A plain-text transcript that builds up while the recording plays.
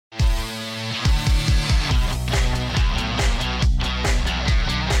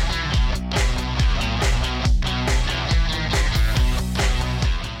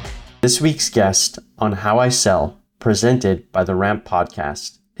This week's guest on How I Sell, presented by the Ramp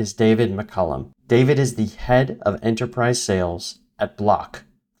Podcast, is David McCollum. David is the head of enterprise sales at Block,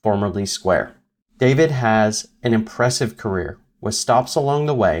 formerly Square. David has an impressive career with stops along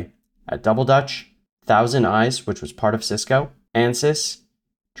the way at Double Dutch, Thousand Eyes, which was part of Cisco, Ansys,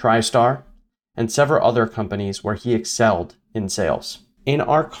 TriStar, and several other companies where he excelled in sales. In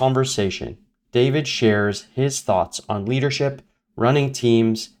our conversation, David shares his thoughts on leadership, running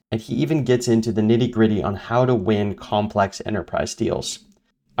teams, and he even gets into the nitty-gritty on how to win complex enterprise deals.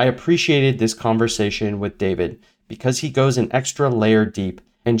 I appreciated this conversation with David because he goes an extra layer deep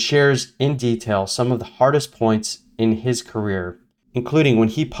and shares in detail some of the hardest points in his career, including when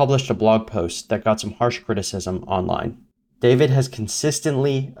he published a blog post that got some harsh criticism online. David has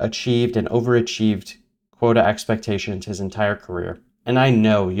consistently achieved and overachieved quota expectations his entire career, and I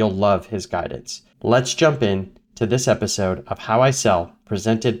know you'll love his guidance. Let's jump in to this episode of How I Sell,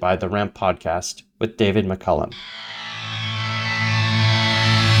 presented by the Ramp Podcast with David McCollum.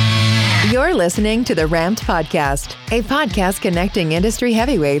 You're listening to the Ramped Podcast, a podcast connecting industry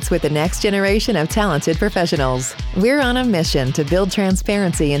heavyweights with the next generation of talented professionals. We're on a mission to build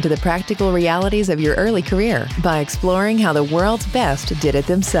transparency into the practical realities of your early career by exploring how the world's best did it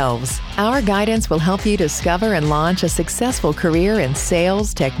themselves. Our guidance will help you discover and launch a successful career in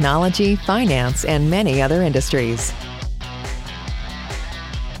sales, technology, finance, and many other industries.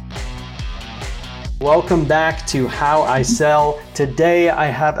 Welcome back to How I Sell. Today I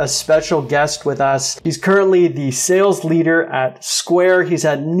have a special guest with us. He's currently the sales leader at Square. He's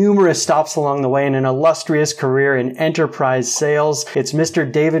had numerous stops along the way and an illustrious career in enterprise sales. It's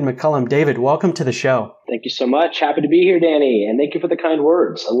Mr. David McCollum. David, welcome to the show. Thank you so much. Happy to be here, Danny. And thank you for the kind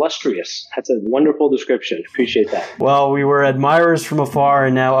words. Illustrious. That's a wonderful description. Appreciate that. Well, we were admirers from afar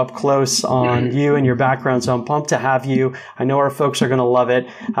and now up close on you and your background. So I'm pumped to have you. I know our folks are going to love it.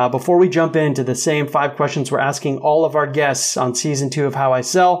 Before we jump into the same 5 questions we're asking all of our guests on season 2 of How I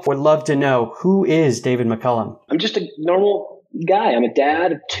Sell, would love to know, who is David McCollum? I'm just a normal guy. I'm a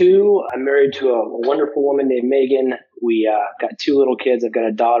dad of 2. I'm married to a wonderful woman named Megan. We got 2 little kids. I've got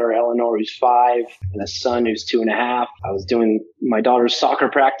a daughter, Eleanor, who's 5, and a son who's 2.5. I was doing my daughter's soccer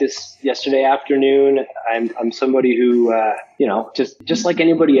practice yesterday afternoon. I'm somebody who, just like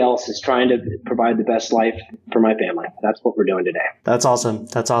anybody else, is trying to provide the best life for my family. That's what we're doing today. That's awesome.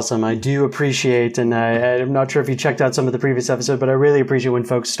 That's awesome. I do appreciate, and I'm not sure if you checked out some of the previous episodes, but I really appreciate when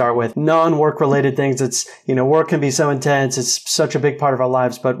folks start with non-work related things. It's, work can be so intense. It's such a big part of our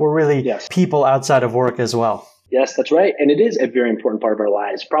lives, but we're really people outside of work as well. Yes, that's right. And it is a very important part of our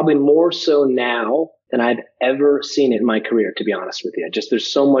lives, probably more so now than I've ever seen it in my career, to be honest with you.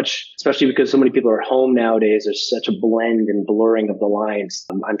 There's so much, especially because so many people are home nowadays, there's such a blend and blurring of the lines.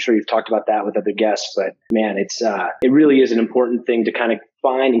 I'm sure you've talked about that with other guests, but man, it really is an important thing to kind of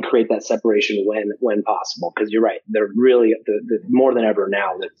find and create that separation when possible. Because you're right, they're really the more than ever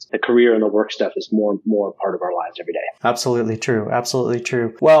now that the career and the work stuff is more part of our lives every day. Absolutely true. Absolutely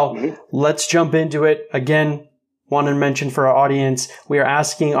true. Well, let's jump into it. Again, want to mention for our audience, we are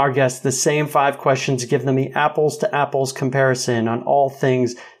asking our guests the same 5 questions to give them the apples to apples comparison on all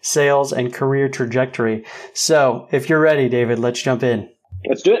things sales and career trajectory. So if you're ready, David, let's jump in.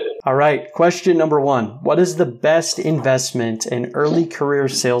 Let's do it. All right. Question number 1. What is the best investment an early career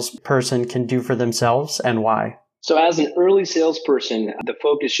salesperson can do for themselves and why? So as an early salesperson, the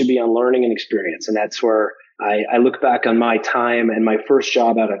focus should be on learning and experience. And that's where I look back on my time, and my first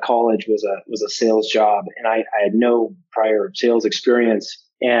job out of college was a sales job, and I had no prior sales experience.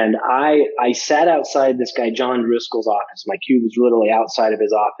 And I sat outside this guy, John Driscoll's office. My cube was literally outside of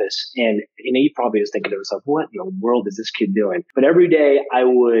his office. And he probably was thinking to himself, what in the world is this kid doing? But every day I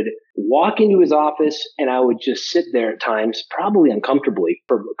would walk into his office and I would just sit there at times, probably uncomfortable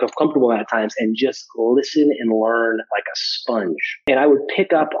at times, and just listen and learn like a sponge. And I would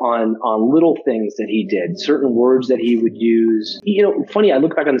pick up on little things that he did, certain words that he would use. Funny, I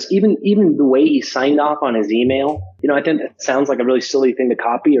look back on this, even the way he signed off on his email. I think that sounds like a really silly thing to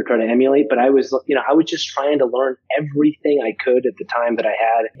copy or try to emulate, but I was just trying to learn everything I could at the time that I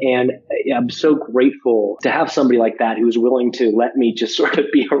had. And I'm so grateful to have somebody like that who was willing to let me just sort of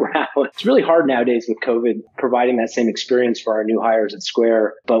be around. It's really hard nowadays with COVID providing that same experience for our new hires at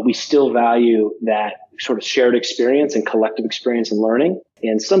Square, but we still value that sort of shared experience and collective experience and learning.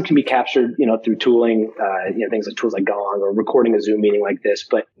 And some can be captured, through tooling, things like tools like Gong or recording a Zoom meeting like this.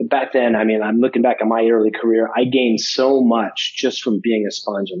 But back then, I'm looking back at my early career, I gained so much just from being a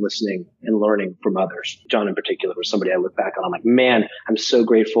sponge and listening and learning from others. John in particular was somebody I look back on. I'm like, man, I'm so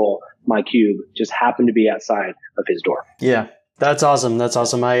grateful my cube just happened to be outside of his door. Yeah. That's awesome. That's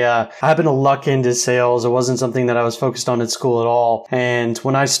awesome. I happened to luck into sales. It wasn't something that I was focused on at school at all. And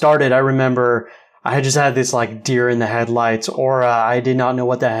when I started, I remember I just had this like deer in the headlights aura. I did not know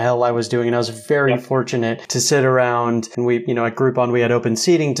what the hell I was doing. And I was very fortunate to sit around, and we, at Groupon, we had open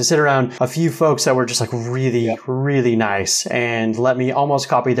seating, to sit around a few folks that were just like really, really nice and let me almost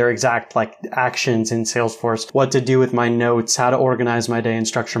copy their exact like actions in Salesforce, what to do with my notes, how to organize my day and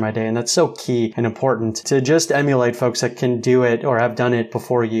structure my day. And that's so key and important to just emulate folks that can do it or have done it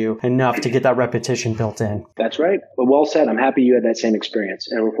before you enough to get that repetition built in. That's right. Well said. I'm happy you had that same experience,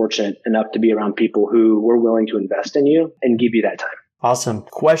 and we're fortunate enough to be around people who were willing to invest in you and give you that time. Awesome.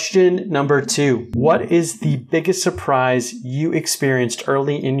 Question number 2. What is the biggest surprise you experienced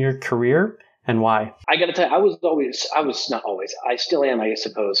early in your career and why? I got to tell you, I still am, I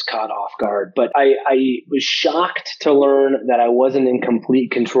suppose, caught off guard, but I was shocked to learn that I wasn't in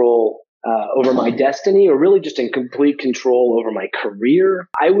complete control over my destiny, or really just in complete control over my career.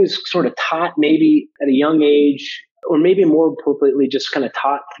 I was sort of taught maybe at a young age, or maybe more appropriately, just kind of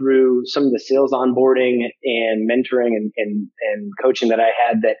taught through some of the sales onboarding and mentoring and coaching that I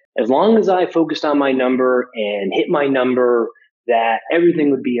had, that as long as I focused on my number and hit my number, that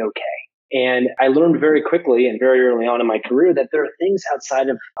everything would be okay. And I learned very quickly and very early on in my career that there are things outside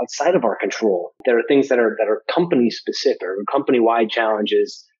of our control. There are things that are company specific or company wide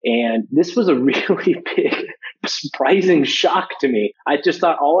challenges. And this was a really big, surprising shock to me. I just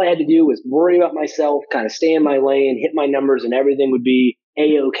thought all I had to do was worry about myself, kind of stay in my lane, hit my numbers, and everything would be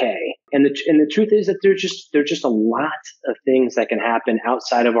A-okay. And the truth is that there's just a lot of things that can happen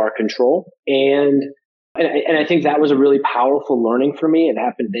outside of our control. And I think that was a really powerful learning for me. It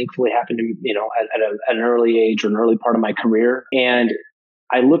thankfully happened to me, at an early age or an early part of my career. And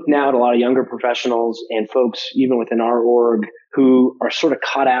I look now at a lot of younger professionals and folks, even within our org, who are sort of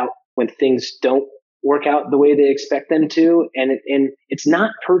caught out when things don't work out the way they expect them to. And it's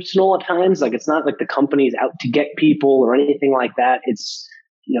not personal at times. Like, it's not like the company's out to get people or anything like that. It's,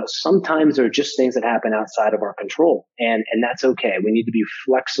 sometimes there are just things that happen outside of our control, and that's okay. We need to be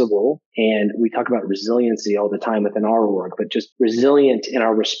flexible, and we talk about resiliency all the time within our work, but just resilient in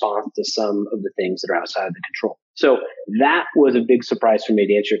our response to some of the things that are outside of the control. So that was a big surprise for me,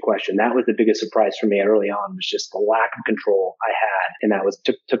 to answer your question. That was the biggest surprise for me early on, was just the lack of control I had, and that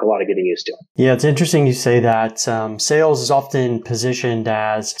took a lot of getting used to. Yeah, it's interesting you say that. Sales is often positioned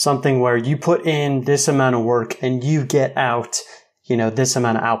as something where you put in this amount of work and you get out this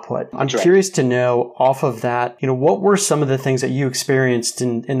amount of output. I'm curious to know, off of that, what were some of the things that you experienced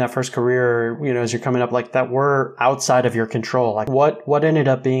in that first career, as you're coming up, like, that were outside of your control? Like, what ended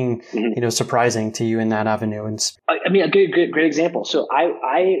up being, surprising to you in that avenue? And a great example. So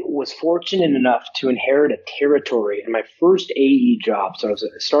I was fortunate enough to inherit a territory in my first AE job. So I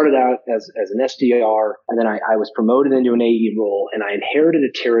started out as an SDR, and then I was promoted into an AE role, and I inherited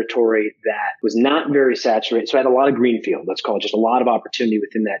a territory that was not very saturated. So I had a lot of greenfield, let's call it, just a lot of opportunity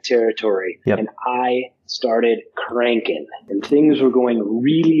within that territory. Yep. And I started cranking, and things were going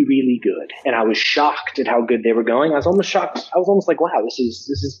really, really good. And I was shocked at how good they were going. I was almost shocked. I was almost like, wow, this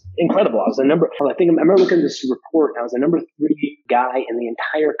is incredible. I remember looking at this report, and I was the number 3 guy in the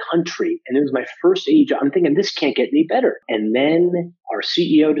entire country. And it was my first AE job. I'm thinking, this can't get any better. And then our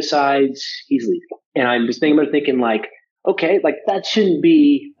CEO decides he's leaving. And I'm just thinking like, okay, like, that shouldn't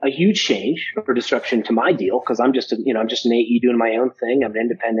be a huge change or disruption to my deal, because I'm just an AE doing my own thing. I'm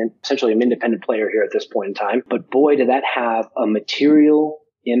essentially an independent player here at this point in time. But boy, did that have a material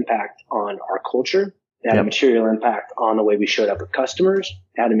impact on our culture. It had a material impact on the way we showed up with customers.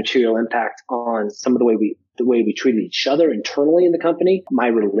 It had a material impact on some of the way we treated each other internally in the company. My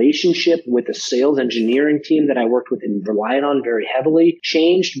relationship with the sales engineering team that I worked with and relied on very heavily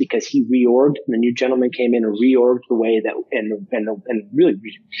changed, because he reorged, and the new gentleman came in and reorged the way that, and really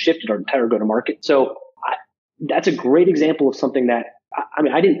shifted our entire go-to-market. So that's a great example of something that,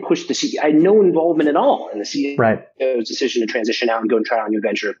 I didn't push the CEO. I had no involvement at all in the CEO's decision to transition out and go and try on a new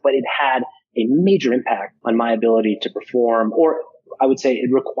venture, but it had a major impact on my ability to perform, or I would say it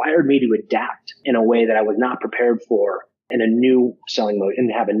required me to adapt in a way that I was not prepared for in a new selling motion,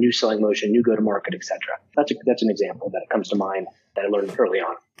 and have a new selling motion, new go-to-market, etc. That's an example that comes to mind that I learned early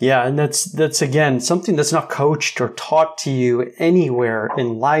on. Yeah, and that's again something that's not coached or taught to you anywhere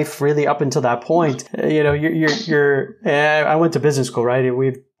in life, really, up until that point. I went to business school, right?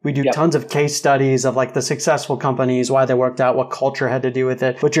 We do tons of case studies of like the successful companies, why they worked out, what culture had to do with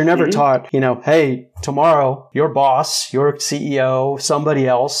it. But you're never taught, hey, tomorrow your boss, your CEO, somebody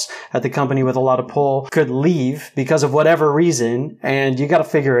else at the company with a lot of pull could leave because of whatever reason, and you got to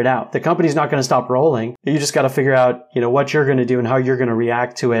figure it out. The company's not going to stop rolling. You just got to figure out, what you're going to do and how you're going to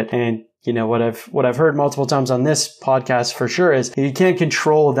react to it. And what I've heard multiple times on this podcast for sure is you can't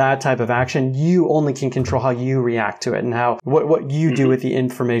control that type of action. You only can control how you react to it and what you do with the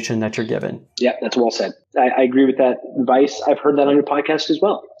information that you're given. Yeah, that's well said. I agree with that advice. I've heard that on your podcast as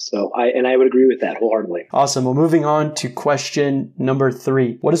well. So I would agree with that wholeheartedly. Awesome. Well, moving on to question number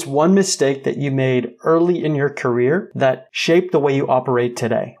 3. What is one mistake that you made early in your career that shaped the way you operate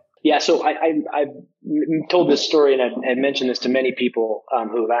today? Yeah, so I've told this story, and I've mentioned this to many people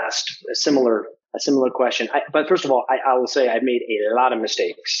who have asked a similar question. But first of all, I will say I've made a lot of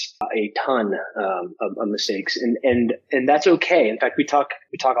mistakes, a ton of mistakes, and that's okay. In fact, we talk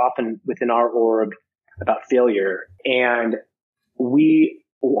often within our org about failure, and we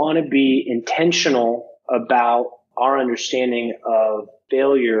want to be intentional about our understanding of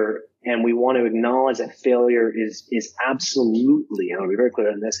failure. And we want to acknowledge that failure is absolutely, and I'll be very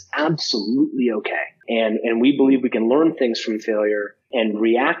clear on this, absolutely okay. And we believe we can learn things from failure and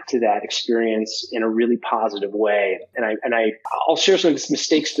react to that experience in a really positive way. And I'll share some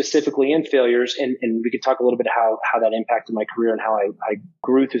mistakes specifically and failures, and we could talk a little bit how that impacted my career and how I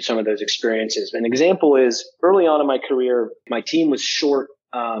grew through some of those experiences. An example is early on in my career, my team was short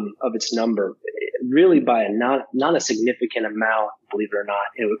of its number, really by not a significant amount, believe it or not.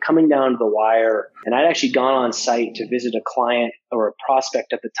 It was coming down to the wire, and I'd actually gone on site to visit a client or a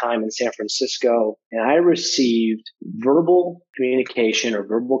prospect at the time in San Francisco, and I received verbal communication or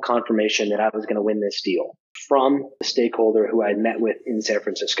verbal confirmation that I was going to win this deal from the stakeholder who I had met with in San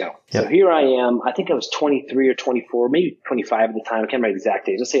Francisco. Yep. So here I am. I think I was 23 or 24, maybe 25 at the time. I can't remember the exact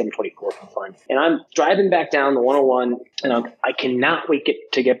age. Let's say I'm 24 for fun. And I'm driving back down the 101, and I cannot wait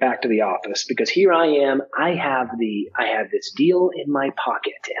to get back to the office, because here I am. I have this deal in my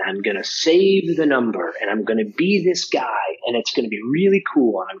pocket, and I'm going to save the number, and I'm going to be this guy, and it's going to be really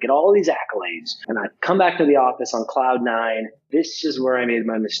cool, and I'm going to get all these accolades. And I come back to the office on cloud 9. This is where I made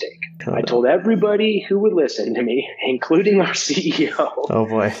my mistake. I told everybody who would listen to me, including our CEO, oh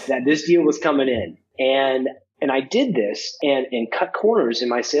boy, that this deal was coming in. And I did this and cut corners in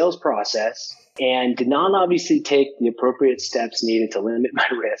my sales process, and did not obviously take the appropriate steps needed to limit my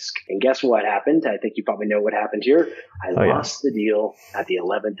risk. And guess what happened? I think you probably know what happened here. I lost the deal at the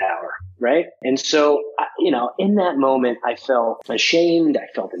 11th hour, right? And so, in that moment, I felt ashamed.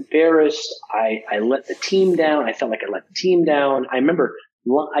 I felt embarrassed. I let the team down. I felt like I let the team down. I remember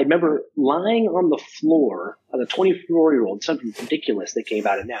lying on the floor as a 24-year-old, something ridiculous that came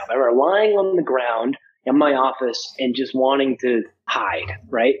about it now. I remember lying on the ground in my office and just wanting to hide,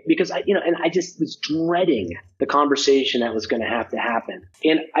 right? Because I just was dreading the conversation that was going to have to happen.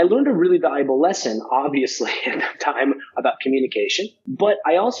 And I learned a really valuable lesson, obviously, at the time about communication, but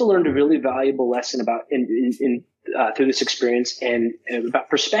I also learned a really valuable lesson about through this experience and about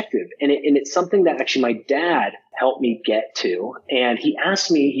perspective. And it's something that actually my dad helped me get to. And he asked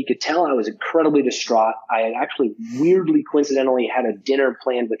me, he could tell I was incredibly distraught. I had actually weirdly, coincidentally had a dinner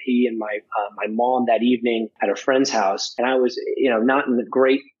planned with he and my mom that evening at a friend's house. And I was, not in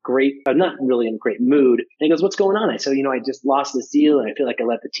a not really in a great mood. And he goes, "What's going on?" I said, "I just lost this deal and I feel like I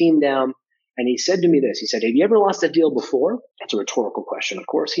let the team down." And he said to me this, he said, "Have you ever lost a deal before?" It's a rhetorical question, of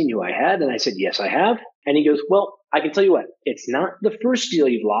course. He knew I had. And I said, "Yes, I have." And he goes, "Well, I can tell you what, it's not the first deal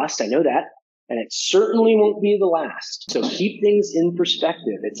you've lost. I know that. And it certainly won't be the last. So keep things in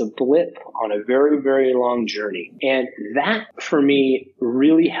perspective. It's a blip on a very, very long journey." And that, for me,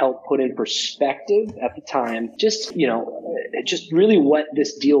 really helped put in perspective at the time, just really what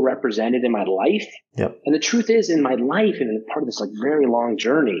this deal represented in my life. Yep. And the truth is, in my life, and part of this very long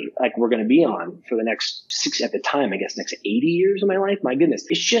journey, we're going to be on for the next next 80 years of my life. My goodness,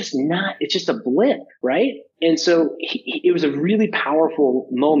 it's just a blip, right? And so it was a really powerful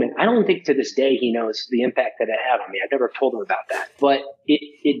moment. I don't think to this day he knows the impact that it had on me. I've never told him about that, but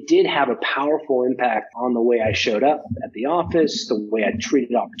it did have a powerful impact on the way I showed up at the office, the way I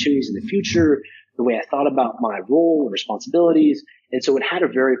treated opportunities in the future, the way I thought about my role and responsibilities. And so it had a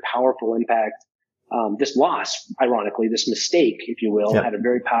very powerful impact. This loss, ironically, this mistake, if you will, had a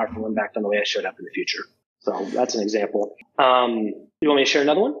very powerful impact on the way I showed up in the future. So that's an example. You want me to share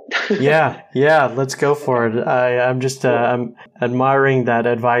another one? Yeah, let's go for it. I'm admiring that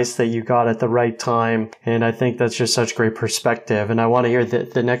advice that you got at the right time. And I think that's just such great perspective. And I want to hear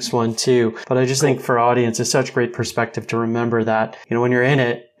the next one too. But I just think for audience, it's such great perspective to remember that, when you're in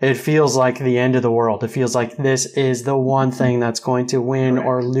it, it feels like the end of the world. It feels like this is the one thing that's going to win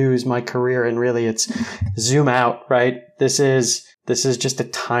or lose my career. And really it's zoom out, right? This is just a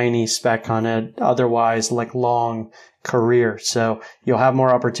tiny speck on an otherwise long career. So you'll have more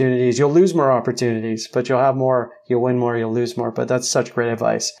opportunities. You'll lose more opportunities, but you'll have more. You'll win more. You'll lose more. But that's such great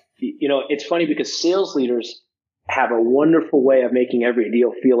advice. It's funny because sales leaders have a wonderful way of making every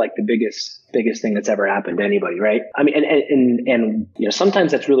deal feel like the biggest thing that's ever happened to anybody, right? I mean, and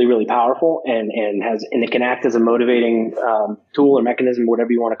sometimes that's really, really powerful and it can act as a motivating tool or mechanism,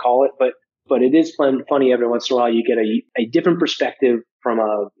 whatever you want to call it. But it is funny every once in a while you get a different perspective from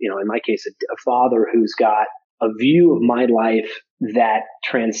in my case, a father who's got a view of my life that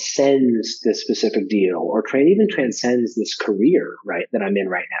transcends this specific deal or even transcends this career, right, that I'm in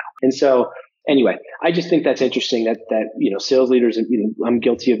right now. And so anyway, I just think that's interesting that sales leaders, I'm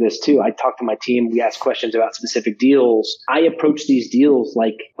guilty of this too. I talk to my team. We ask questions about specific deals. I approach these deals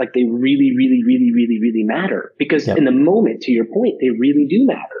like they really, really, really, really, really matter because in the moment, to your point, they really do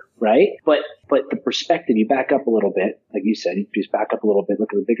matter, right? But the perspective, you back up a little bit, like you said, you just back up a little bit,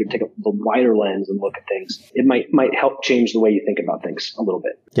 look at the bigger, take a the wider lens and look at things. It might help change the way you think about things a little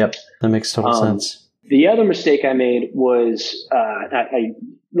bit. Yep, that makes total sense. The other mistake I made was I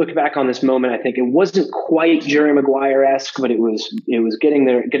look back on this moment. I think it wasn't quite Jerry Maguire-esque, but it was getting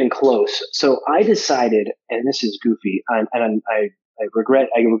there, getting close. So I decided, and this is goofy, I regret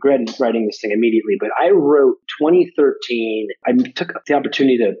writing this thing immediately, but I wrote 2013. I took the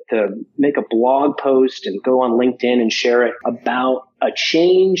opportunity to make a blog post and go on LinkedIn and share it about a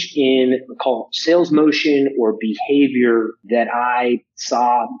change in sales motion or behavior that I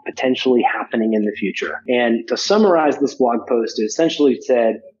saw potentially happening in the future. And to summarize this blog post, it essentially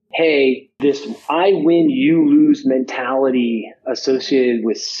said, hey, this I win, you lose mentality associated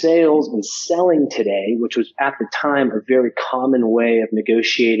with sales and selling today, which was at the time a very common way of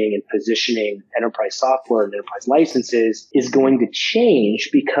negotiating and positioning enterprise software and enterprise licenses, is going to change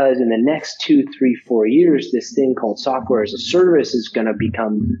because in the next 2, 3, 4 years, this thing called software as a service is going to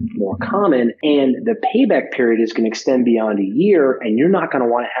become more common, and the payback period is going to extend beyond a year, and you're not going to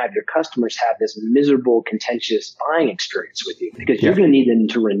want to have your customers have this miserable, contentious buying experience with you because you're going to need them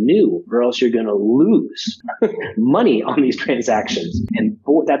to renew, or else you're going to lose money on these transactions. And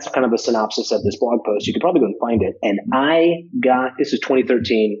that's kind of a synopsis of this blog post. You could probably go and find it. And this is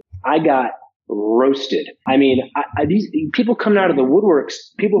 2013, I got roasted. I mean, these people coming out of the woodworks,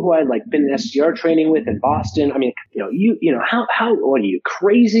 people who I'd been in SDR training with in Boston. I mean, how what are you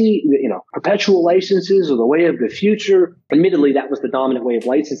crazy? Perpetual licenses are the way of the future. Admittedly, that was the dominant way of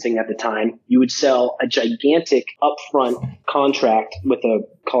licensing at the time. You would sell a gigantic upfront contract with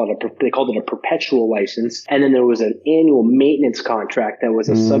they called it a perpetual license. And then there was an annual maintenance contract that was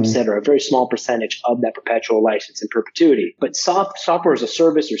a subset or a very small percentage of that perpetual license in perpetuity. But software as a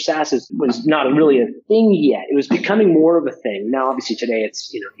service or SaaS was not really a thing yet. It was becoming more of a thing. Now, obviously today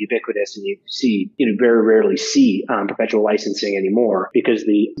it's, ubiquitous, and you very rarely see perpetual licensing anymore because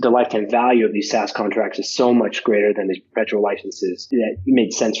the lifetime value of these SaaS contracts is so much greater than these perpetual licenses that it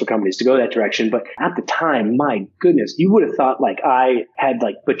made sense for companies to go that direction. But at the time, my goodness, you would have thought I had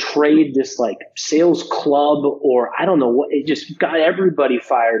betrayed this sales club, or I don't know what. It just got everybody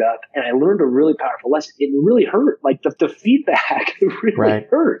fired up, and I learned a really powerful lesson. It really hurt. The feedback really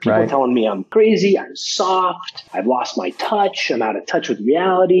hurt. People telling me I'm crazy, I'm soft, I've lost my touch, I'm out of touch with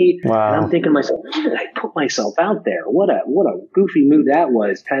reality. Wow. And I'm thinking to myself, why did I put myself out there? What a goofy move that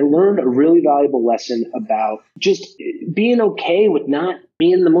was. And I learned a really valuable lesson about just being okay with not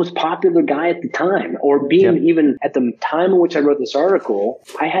being the most popular guy at the time, or being even at the time in which I wrote this article,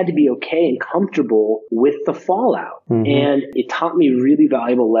 I had to be okay and comfortable with the fallout. Mm-hmm. And it taught me a really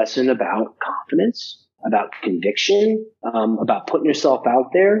valuable lesson about confidence, about conviction, about putting yourself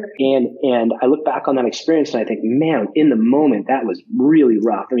out there. And I look back on that experience and I think, man, in the moment, that was really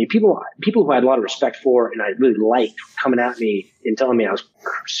rough. I mean, people who I had a lot of respect for and I really liked coming at me and telling me I was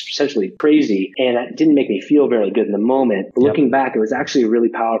essentially crazy, and it didn't make me feel very good in the moment. But looking back, it was actually a really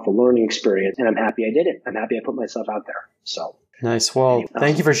powerful learning experience, and I'm happy I did it. I'm happy I put myself out there. So. Nice. Well,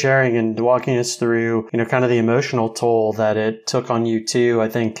 thank you for sharing and walking us through, kind of the emotional toll that it took on you too. I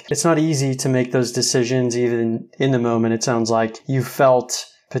think it's not easy to make those decisions even in the moment. It sounds like you felt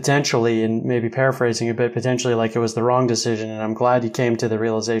potentially, and maybe paraphrasing a bit, potentially like it was the wrong decision. And I'm glad you came to the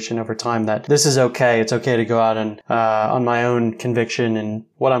realization over time that this is okay. It's okay to go out and on my own conviction and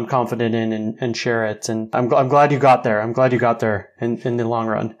what I'm confident in and share it. And I'm glad you got there. I'm glad you got there in the long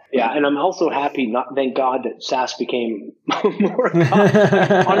run. Yeah, and I'm also happy, thank God, that SaaS became more common.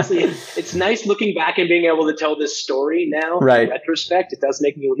 Honestly, it's nice looking back and being able to tell this story now. Right. In retrospect, it does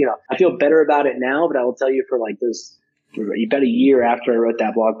make me, I feel better about it now, but I will tell you for about a year after I wrote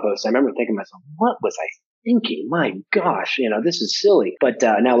that blog post, I remember thinking to myself, what was I thinking? My gosh, this is silly. But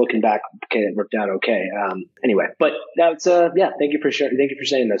now looking back, okay, it worked out okay. Anyway, but that's thank you for sharing. Thank you for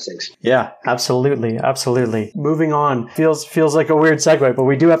saying those things. Yeah, absolutely. Absolutely. Moving on feels like a weird segue, but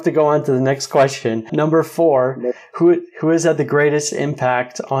we do have to go on to the next question. Number 4, who has had the greatest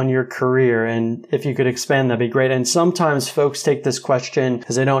impact on your career? And if you could expand, that'd be great. And sometimes folks take this question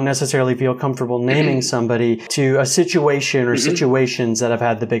because they don't necessarily feel comfortable naming somebody to a situation or situations that have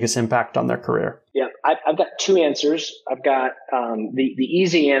had the biggest impact on their career. Yeah, I've got 2 answers. I've got the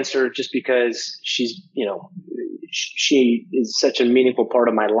easy answer, just because she's, she is such a meaningful part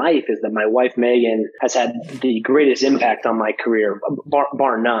of my life, is that my wife, Megan, has had the greatest impact on my career,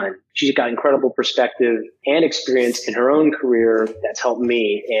 bar none. She's got incredible perspective and experience in her own career that's helped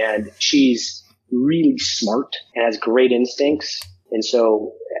me. And she's really smart and has great instincts. And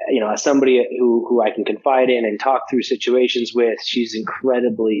so, as somebody who I can confide in and talk through situations with, she's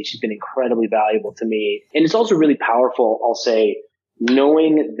been incredibly valuable to me. And it's also really powerful, I'll say,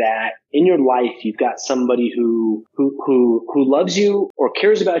 knowing that in your life, you've got somebody who loves you or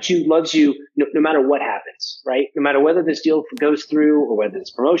cares about you, loves you no matter what happens, right? No matter whether this deal goes through or whether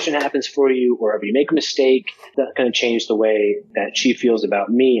this promotion happens for you or whether you make a mistake, that's going to change the way that she feels about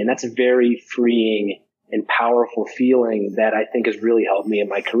me. And that's a very freeing and powerful feeling that I think has really helped me in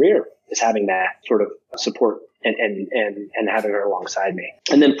my career, is having that sort of support and having her alongside me.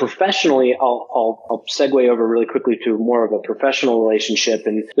 And then professionally, I'll segue over really quickly to more of a professional relationship.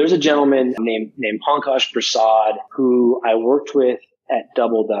 And there's a gentleman named Pankaj Prasad who I worked with at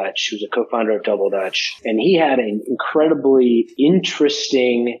Double Dutch, who's a co-founder of Double Dutch. And he had an incredibly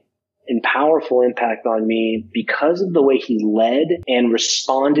interesting and powerful impact on me because of the way he led and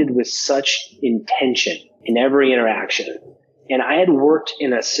responded with such intention in every interaction. And I had worked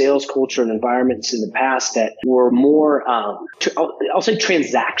in a sales culture and environments in the past that were more, I'll say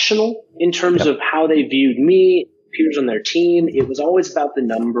transactional in terms of how they viewed me, peers on their team. It was always about the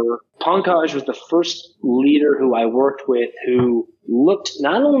number. Pankaj was the first leader who I worked with who looked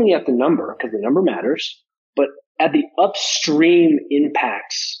not only at the number, because the number matters, but at the upstream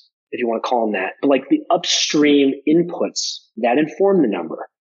impacts, if you want to call them that, but like the upstream inputs that inform the number.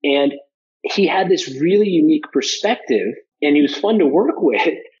 And he had this really unique perspective, and he was fun to work with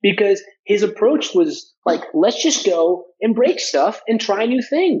because his approach was like, let's just go and break stuff and try new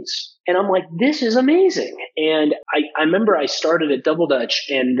things. And I'm like, this is amazing. And I remember I started at Double Dutch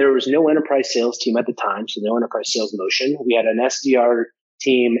and there was no enterprise sales team at the time. So no enterprise sales motion. We had an SDR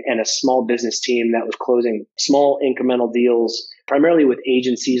team and a small business team that was closing small incremental deals, primarily with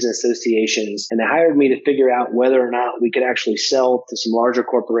agencies and associations. And they hired me to figure out whether or not we could actually sell to some larger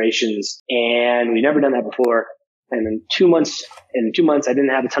corporations. And we'd never done that before. And in 2 months, I didn't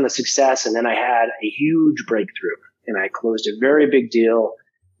have a ton of success. And then I had a huge breakthrough and I closed a very big deal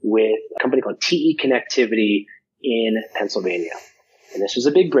with a company called TE Connectivity in Pennsylvania. And this was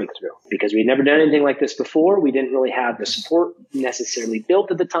a big breakthrough because we'd never done anything like this before. We didn't really have the support necessarily built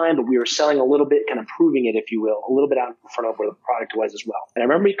at the time, but we were selling a little bit, kind of proving it, if you will, a little bit out in front of where the product was as well. And I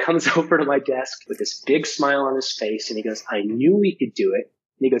remember he comes over to my desk with this big smile on his face and he goes, I knew we could do it.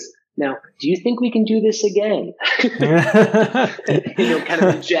 And he goes, now, do you think we can do this again? Kind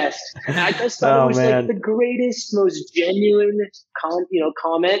of a jest. And I just thought it was like the greatest, most genuine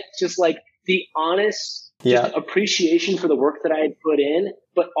comment, just like the honest appreciation for the work that I had put in,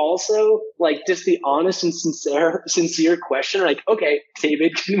 but also like just the honest and sincere question. Like, okay,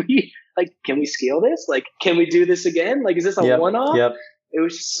 David, can we scale this? Like, can we do this again? Like, is this a one-off? Yep. It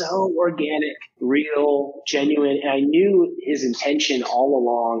was so organic, real, genuine. And I knew his intention all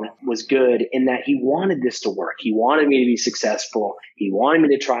along was good in that he wanted this to work. He wanted me to be successful. He wanted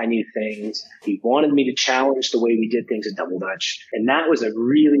me to try new things. He wanted me to challenge the way we did things at Double Dutch. And that was a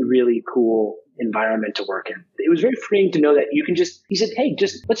really, really cool environment to work in. It was very freeing to know that you can he said, hey,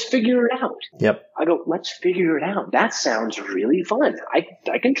 just let's figure it out. Yep. I go, let's figure it out. That sounds really fun. I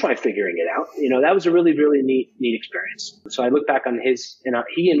can try figuring it out. That was a really, really neat experience. So I look back on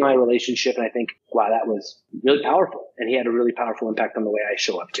he and my relationship and I think, wow, that was really powerful. And he had a really powerful impact on the way I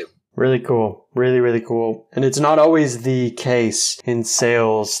show up too. Really cool. Really, really cool. And it's not always the case in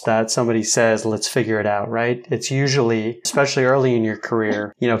sales that somebody says, let's figure it out, right? It's usually, especially early in your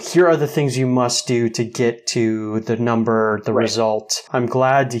career, here are the things you must do to get to the number, the result. I'm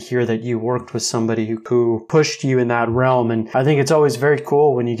glad to hear that you worked with somebody who pushed you in that realm. And I think it's always very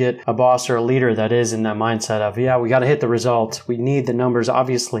cool when you get a boss or a leader that is in that mindset of, we got to hit the result. We need the numbers.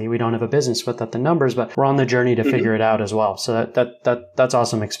 Obviously, we don't have a business without the numbers, but we're on the journey to figure it out as well. So that's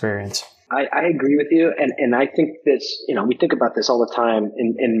awesome experience. I agree with you. And I think this, we think about this all the time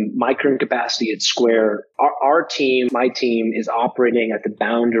in my current capacity at Square. Our team, my team is operating at the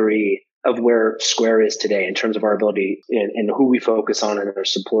boundary of where Square is today in terms of our ability and who we focus on in our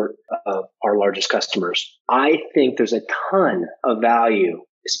support of our largest customers. I think there's a ton of value,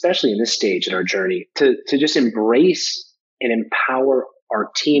 especially in this stage in our journey, to just embrace and empower our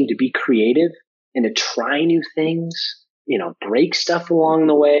team to be creative and to try new things, break stuff along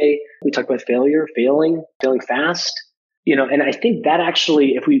the way. We talk about failing fast. And I think that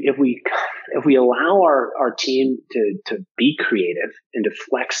actually, if we allow our team to be creative and to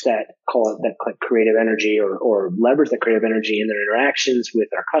flex that creative energy or leverage that creative energy in their interactions with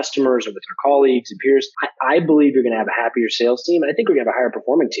our customers or with our colleagues and peers, I believe you're going to have a happier sales team. I think we're going to have a higher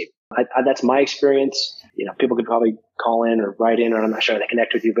performing team. That's my experience. People could probably call in or write in, or I'm not sure how they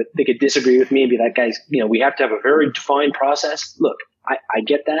connect with you, but they could disagree with me and be like, guys, we have to have a very defined process. Look, I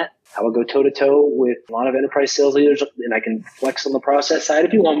get that. I will go toe to toe with a lot of enterprise sales leaders, and I can flex on the process side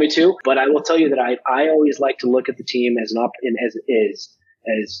if you want me to. But I will tell you that I always like to look at the team as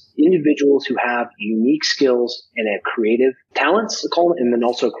as individuals who have unique skills and have creative talents, and then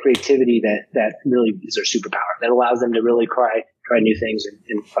also creativity that really is their superpower that allows them to really try new things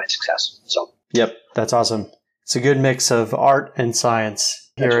and find success. So, yep, that's awesome. It's a good mix of art and science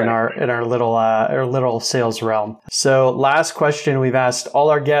here in our little sales realm. So last question we've asked all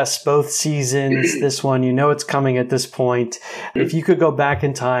our guests, both seasons. This one, it's coming at this point. If you could go back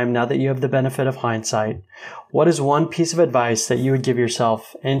in time, now that you have the benefit of hindsight, what is one piece of advice that you would give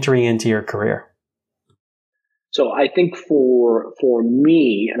yourself entering into your career? So I think for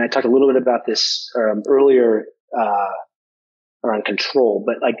me, and I talked a little bit about this earlier around control,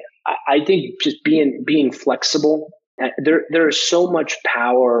 but I think just being flexible. There is so much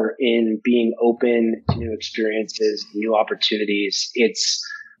power in being open to new experiences, new opportunities. It's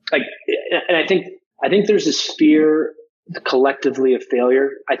like, and I think there's this fear collectively of failure.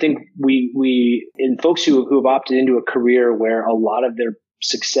 I think we in folks who have opted into a career where a lot of their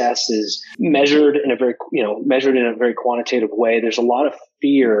success is measured in a very quantitative way. There's a lot of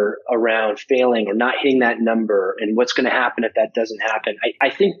fear around failing or not hitting that number and what's going to happen if that doesn't happen. I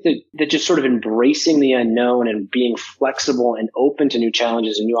think that just sort of embracing the unknown and being flexible and open to new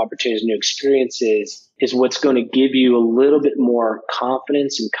challenges and new opportunities, new experiences is what's going to give you a little bit more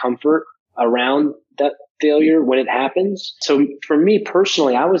confidence and comfort around that failure when it happens. So for me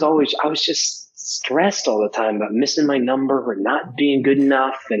personally, I was just stressed all the time about missing my number or not being good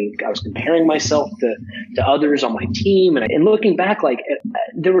enough. And I was comparing myself to others on my team. And looking back,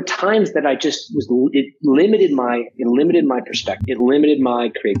 there were times that it limited my perspective. It limited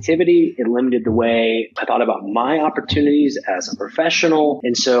my creativity. It limited the way I thought about my opportunities as a professional.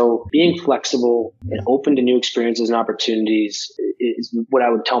 And so being flexible and open to new experiences and opportunities is what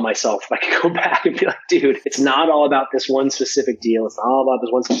I would tell myself if I could go back and be like, dude, it's not all about this one specific deal. It's not all about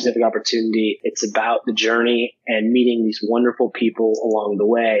this one specific opportunity. It's about the journey and meeting these wonderful people along the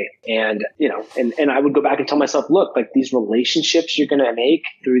way. And, and I would go back and tell myself, look, these relationships you're going to make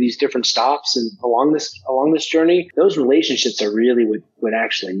through these different stops and along this journey, those relationships are really what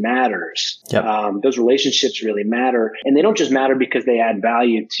actually matters. Yep. Those relationships really matter. And they don't just matter because they add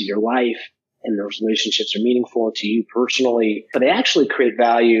value to your life and those relationships are meaningful to you personally, but they actually create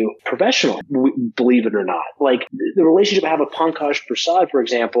value professionally, believe it or not. Like the relationship I have with Pankaj Prasad, for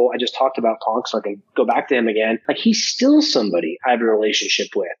example, I just talked about Pank, so I can go back to him again. He's still somebody I have a relationship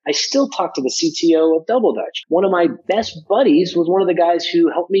with. I still talk to the CTO of Double Dutch. One of my best buddies was one of the guys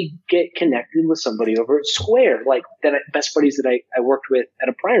who helped me get connected with somebody over at Square, best buddies that I worked with at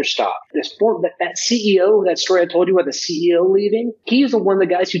a prior stop. That CEO, that story I told you about the CEO leaving, he's one of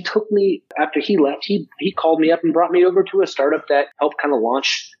the guys who took me after he left. He called me up and brought me over to a startup that helped kind of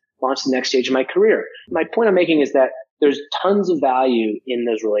launch the next stage of my career. My point I'm making is that there's tons of value in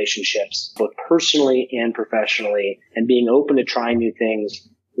those relationships, both personally and professionally, and being open to trying new things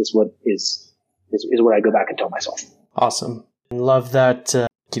is what I go back and tell myself. Awesome. Love that.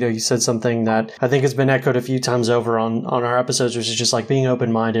 You said something that I think has been echoed a few times over on our episodes, which is just being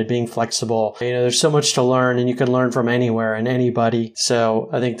open-minded, being flexible. There's so much to learn and you can learn from anywhere and anybody. So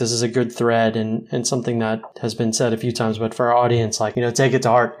I think this is a good thread and something that has been said a few times, but for our audience, take it to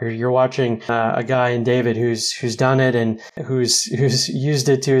heart. You're watching a guy in David who's done it and who's used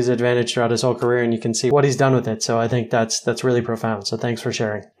it to his advantage throughout his whole career, and you can see what he's done with it. So I think that's really profound. So thanks for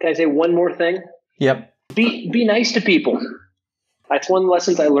sharing. Can I say one more thing? Yep. Be nice to people. That's one of the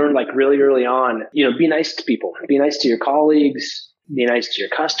lessons I learned really early on. Be nice to people. Be nice to your colleagues. Be nice to your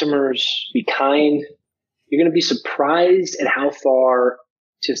customers. Be kind. You're going to be surprised at how far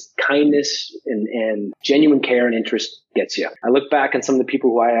just kindness and genuine care and interest gets you. I look back on some of the people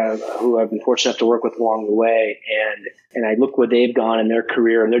who I've been fortunate enough to work with along the way, and I look where they've gone in their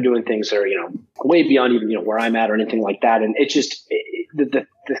career, and they're doing things that are way beyond even where I'm at or anything like that. And it's just the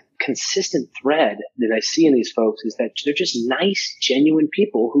consistent thread that I see in these folks is that they're just nice, genuine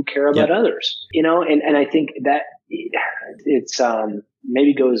people who care about others, and I think that it's,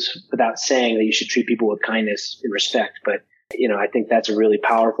 maybe goes without saying that you should treat people with kindness and respect, but I think that's a really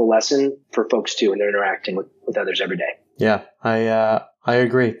powerful lesson for folks too when they're interacting with others every day. Yeah, I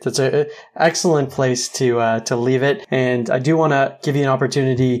agree. That's an excellent place to leave it. And I do want to give you an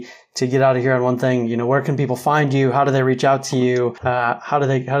opportunity to get out of here on one thing. Where can people find you? How do they reach out to you? How do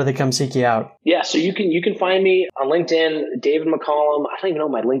they come seek you out? Yeah, so you can find me on LinkedIn, David McCollum. I don't even know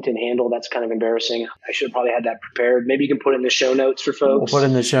my LinkedIn handle. That's kind of embarrassing. I should have probably had that prepared. Maybe you can put it in the show notes for folks. We'll put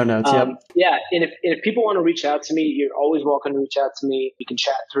it in the show notes. Yep. Yeah, and if people want to reach out to me, you're always welcome to reach out to me. You can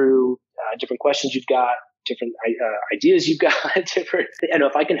chat through different questions you've got, different ideas you've got, different.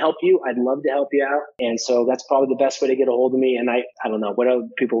 If I can help you, I'd love to help you out. And so that's probably the best way to get a hold of me. And I don't know what other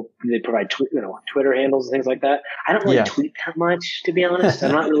people, they provide Twitter handles and things like that. I don't really tweet that much, to be honest.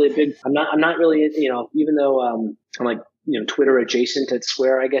 I'm not really I'm not really, even though I'm like, Twitter adjacent at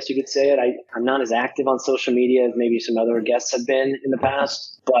Swear, I guess you could say it. I'm not as active on social media as maybe some other guests have been in the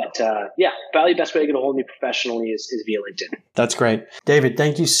past. But probably the best way to get a hold of me professionally is via LinkedIn. That's great. David,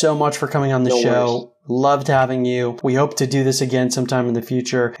 thank you so much for coming on the show. Worries. Loved having you. We hope to do this again sometime in the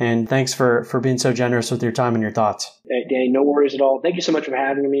future. And thanks for being so generous with your time and your thoughts. Hey, Danny, no worries at all. Thank you so much for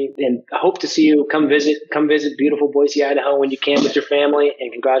having me. And I hope to see you. Come visit beautiful Boise, Idaho when you can with your family.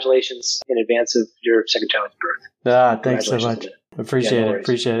 And congratulations in advance of your second child's birth. Thanks so much. Appreciate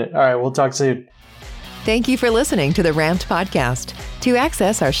it. All right, we'll talk soon. Thank you for listening to the Ramped Podcast. To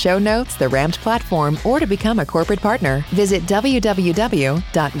access our show notes, the Ramped platform, or to become a corporate partner, visit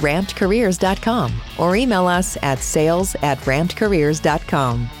www.rampedcareers.com or email us at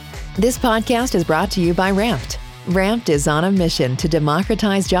sales@rampedcareers.com. This podcast is brought to you by Ramped. Ramped is on a mission to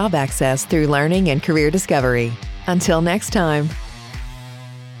democratize job access through learning and career discovery. Until next time.